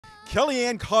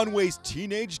Claudia Conway's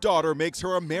teenage daughter makes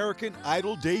her American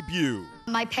Idol debut.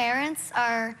 My parents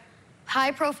are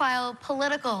high-profile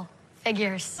political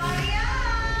figures.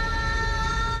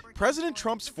 President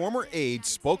Trump's former aide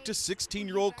spoke to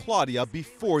 16-year-old Claudia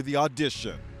before the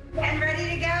audition. And ready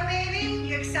to go, baby?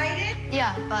 You excited?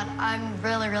 Yeah, but I'm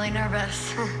really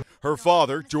nervous. Her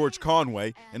father, George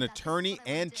Conway, an attorney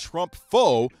and Trump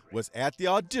foe, was at the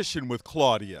audition with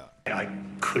Claudia. I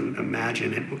couldn't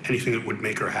imagine anything that would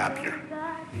make her happier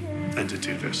than to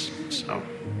do this. So,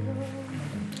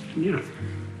 you know.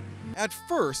 At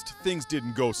first, things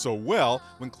didn't go so well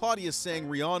when Claudia sang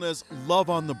Rihanna's Love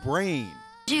on the Brain.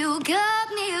 You got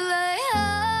me like,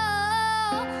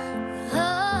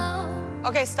 oh.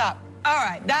 Okay, stop. All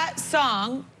right, that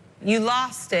song, you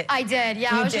lost it. I did,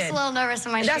 yeah. I was just a little nervous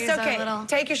in my shoes. That's okay. A little.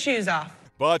 Take your shoes off.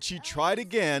 But she tried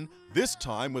again, this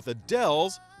time with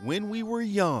Adele's When We Were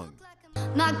Young.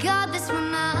 My God, this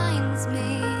reminds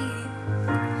me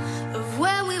of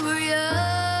when we were young.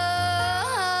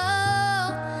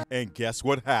 And guess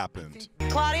what happened?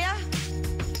 Claudia,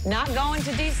 not going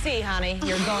to D.C., honey.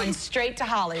 You're going straight to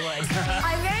Hollywood.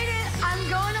 I made it. I'm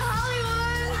going to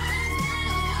Hollywood.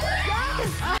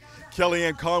 Yes.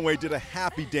 Claudia Conway did a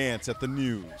happy dance at the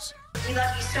news. We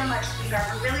love you so much, sweetheart.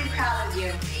 We're really proud of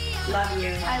you. Love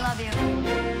you. I love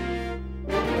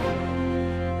you.